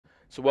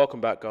So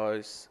welcome back,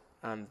 guys,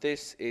 and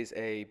this is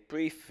a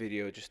brief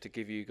video just to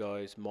give you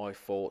guys my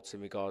thoughts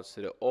in regards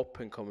to the up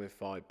and coming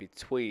fight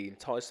between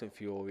Tyson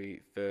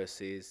Fury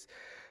versus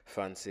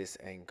Francis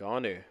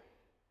Ngannou.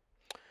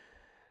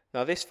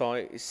 Now this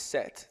fight is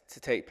set to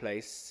take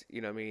place,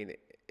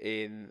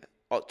 in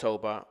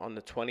October on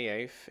the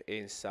 28th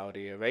in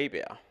Saudi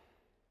Arabia.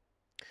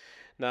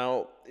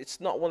 Now, it's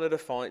not one of the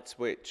fights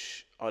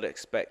which I'd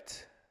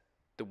expect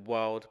the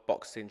world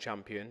boxing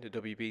champion, the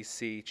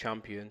WBC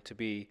champion, to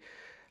be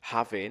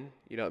having,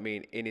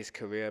 in his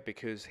career,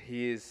 because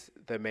he is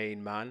the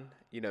main man,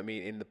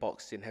 in the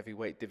boxing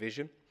heavyweight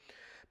division.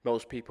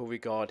 Most people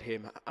regard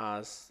him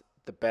as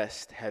the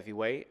best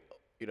heavyweight,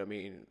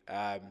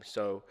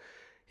 so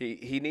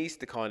he needs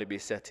to kind of be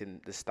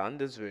setting the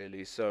standards,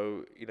 really.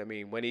 So,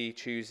 when he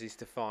chooses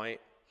to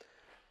fight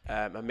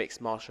a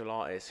mixed martial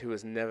artist who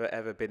has never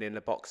ever been in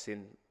a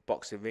boxing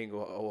ring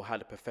or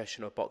had a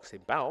professional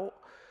boxing bout,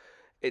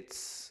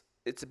 it's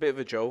a bit of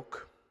a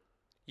joke.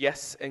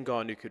 Yes,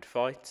 Ngannou could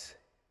fight.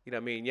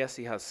 Yes,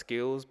 he has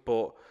skills,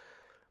 but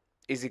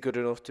is he good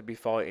enough to be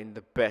fighting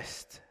the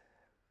best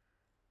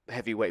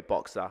heavyweight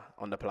boxer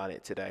on the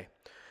planet today?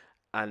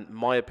 And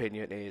my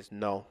opinion is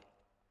no.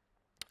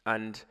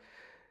 And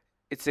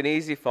it's an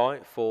easy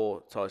fight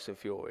for Tyson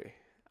Fury.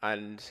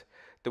 And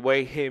the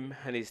way him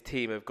and his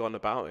team have gone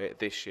about it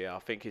this year, I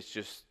think it's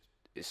just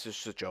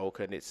a joke,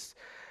 and it's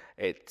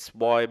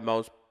why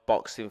most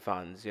boxing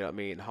fans,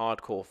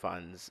 hardcore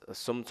fans, are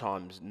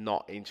sometimes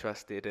not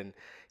interested, and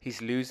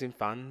he's losing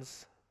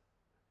fans.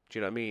 Do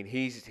you know what I mean?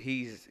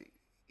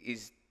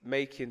 He's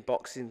making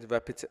boxing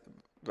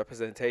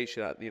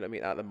representation at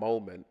at the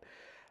moment.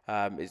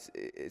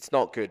 It's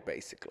not good,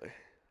 basically,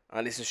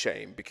 and it's a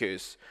shame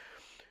because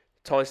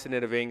Tyson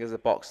in the ring as a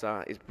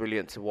boxer is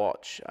brilliant to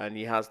watch, and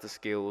he has the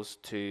skills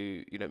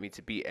to,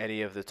 to beat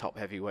any of the top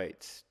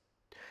heavyweights.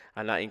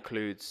 And that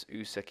includes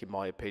Usyk, in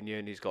my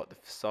opinion. He's got the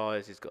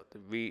size, he's got the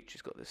reach,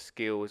 he's got the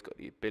skill, he's got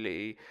the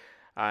ability,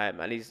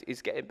 and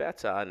he's getting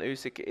better. And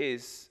Usyk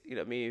is,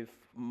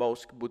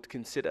 most would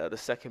consider the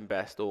second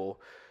best or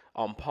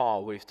on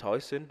par with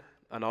Tyson.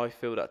 And I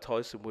feel that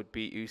Tyson would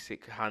beat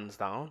Usyk hands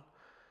down. Do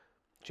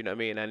you know what I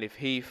mean? And if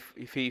he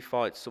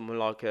fights someone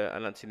like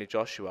an Anthony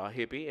Joshua,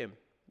 he'll beat him.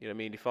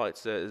 He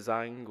fights a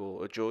Zhang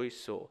or a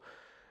Joyce or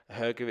a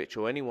Hergovich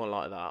or anyone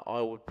like that,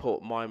 I would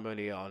put my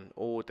money on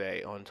all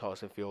day on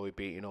Tyson Fury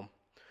beating him.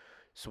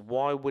 So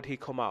why would he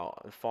come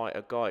out and fight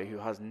a guy who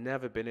has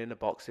never been in a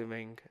boxing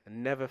ring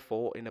and never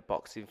fought in a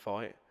boxing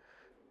fight?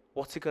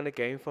 What's he going to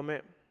gain from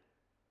it?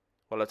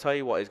 Well, I'll tell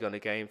you what he's going to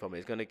gain from it.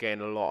 He's going to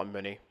gain a lot of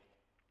money.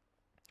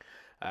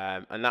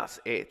 And that's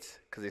it,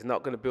 because he's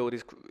not going to build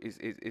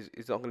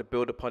he's not going to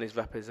build upon his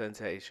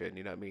representation.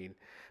 You know what I mean?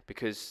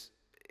 Because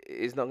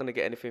he's not going to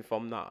get anything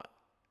from that.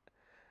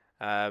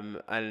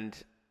 And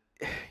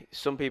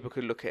some people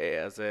could look at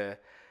it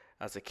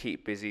as a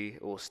keep busy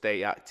or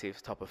stay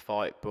active type of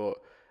fight, but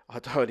I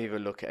don't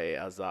even look at it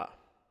as that.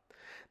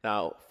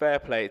 Now, fair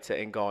play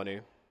to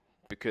Ngannou,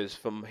 because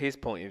from his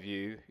point of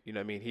view,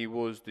 he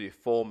was the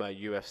former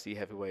UFC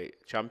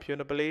heavyweight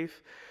champion, I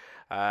believe.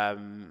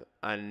 And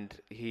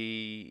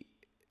he,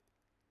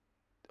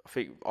 I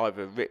think,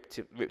 either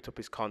ripped up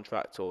his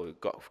contract or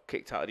got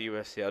kicked out of the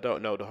UFC. I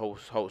don't know the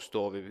whole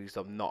story because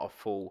I'm not a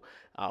full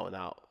out and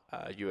out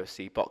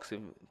UFC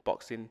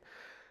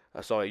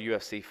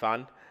UFC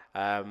fan.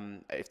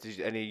 If there's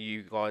any of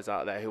you guys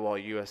out there who are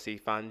UFC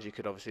fans, you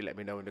could obviously let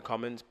me know in the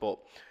comments. But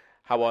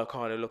how I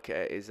kind of look at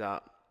it is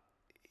that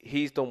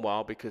he's done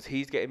well because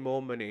he's getting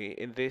more money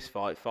in this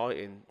fight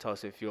fighting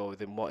Tyson Fury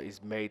than what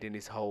he's made in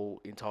his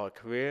whole entire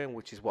career,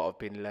 which is what I've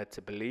been led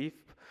to believe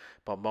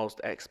by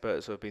most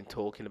experts who have been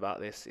talking about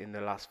this in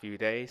the last few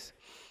days.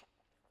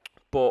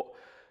 But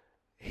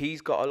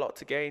he's got a lot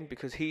to gain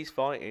because he's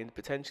fighting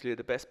potentially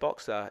the best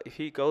boxer. If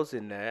he goes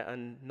in there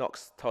and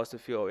knocks Tyson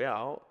Fury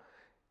out,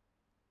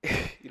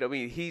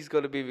 he's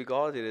going to be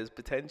regarded as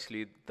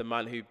potentially the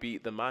man who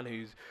beat the man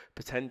who's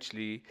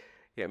potentially,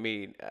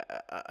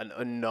 an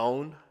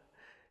unknown.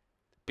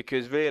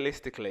 Because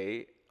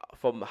realistically,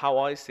 from how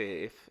I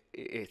see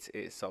it,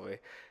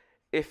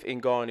 if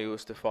Ngannou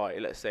was to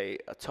fight, let's say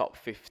a top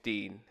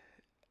 15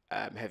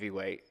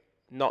 heavyweight,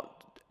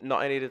 not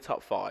any of the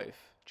top five.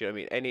 Do you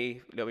know what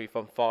I mean?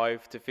 From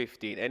 5 to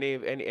 15, any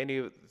of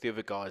the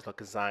other guys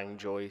like a Zhang,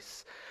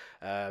 Joyce,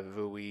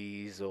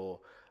 Ruiz, or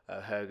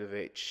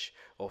Hergovich,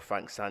 or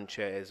Frank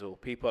Sanchez, or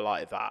people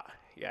like that.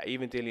 Yeah,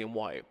 even Dillian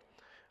White.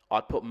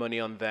 I'd put money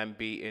on them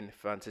beating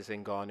Francis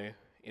Ngannou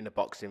in a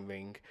boxing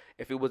ring.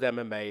 If it was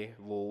MMA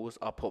rules,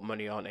 I'd put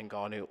money on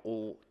Ngannou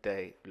all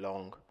day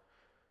long.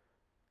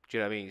 Do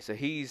you know what I mean? So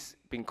he's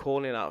been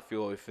calling out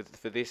Fury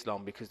for this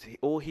long because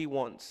all he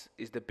wants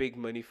is the big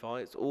money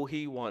fights. All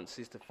he wants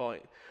is to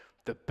fight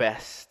the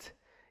best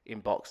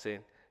in boxing.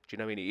 Do you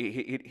know what I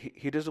mean?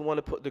 He doesn't want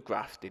to put the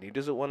graft in. He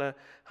doesn't want to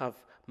have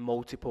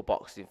multiple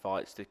boxing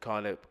fights to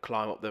kind of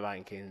climb up the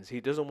rankings.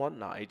 He doesn't want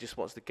that. He just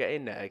wants to get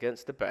in there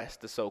against the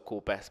best, the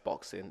so-called best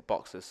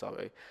boxers,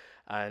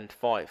 and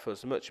fight for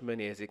as much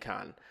money as he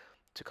can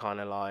to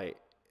kind of like,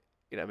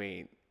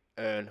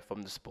 earn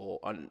from the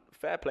sport, and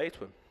fair play to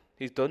him.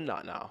 He's done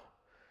that now.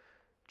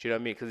 Do you know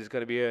what I mean? Because he's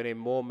going to be earning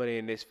more money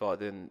in this fight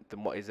than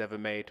what he's ever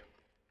made.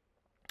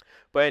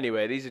 But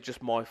anyway, these are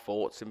just my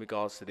thoughts in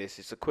regards to this.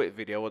 It's a quick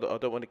video. I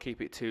don't want to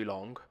keep it too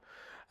long.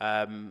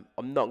 I'm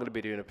not going to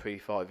be doing a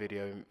pre-fight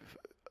video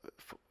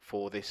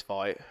for this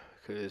fight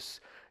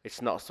because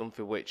it's not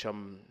something which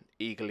I'm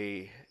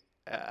eagerly,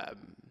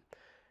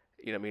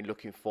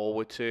 looking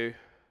forward to.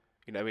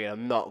 You know what I mean?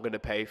 I'm not going to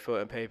pay for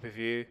it on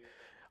pay-per-view.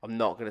 I'm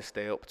not going to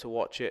stay up to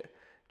watch it.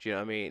 Do you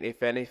know what I mean?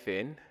 If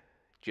anything,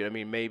 do you know what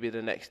I mean? Maybe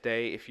the next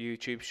day, if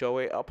YouTube show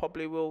it, I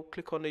probably will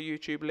click on the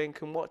YouTube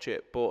link and watch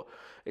it. But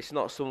it's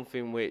not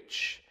something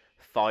which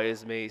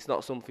fires me. It's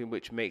not something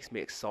which makes me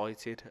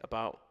excited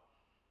about.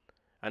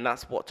 And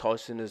that's what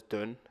Tyson has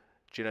done.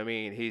 Do you know what I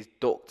mean? He's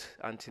ducked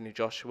Anthony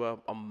Joshua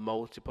on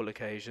multiple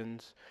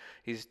occasions.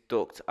 He's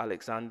ducked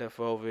Alexander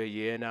for over a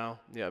year now.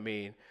 You know what I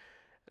mean?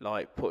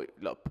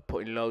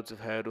 Putting loads of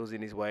hurdles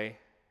in his way.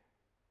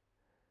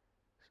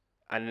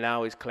 And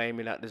now he's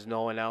claiming that there's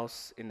no one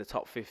else in the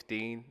top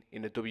 15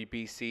 in the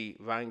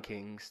WBC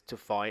rankings to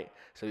fight.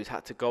 So he's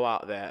had to go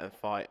out there and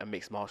fight a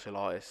mixed martial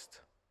artist.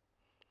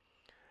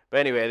 But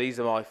anyway, these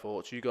are my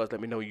thoughts. You guys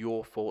let me know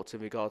your thoughts in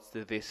regards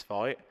to this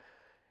fight.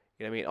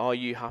 You know what I mean? Are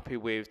you happy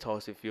with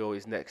Tyson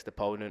Fury's next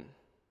opponent?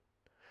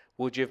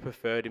 Would you have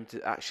preferred him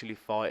to actually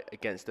fight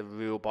against a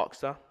real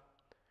boxer?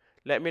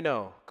 Let me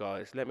know,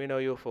 guys. Let me know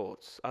your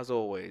thoughts. As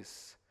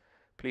always,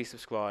 please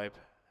subscribe.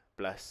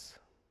 Bless.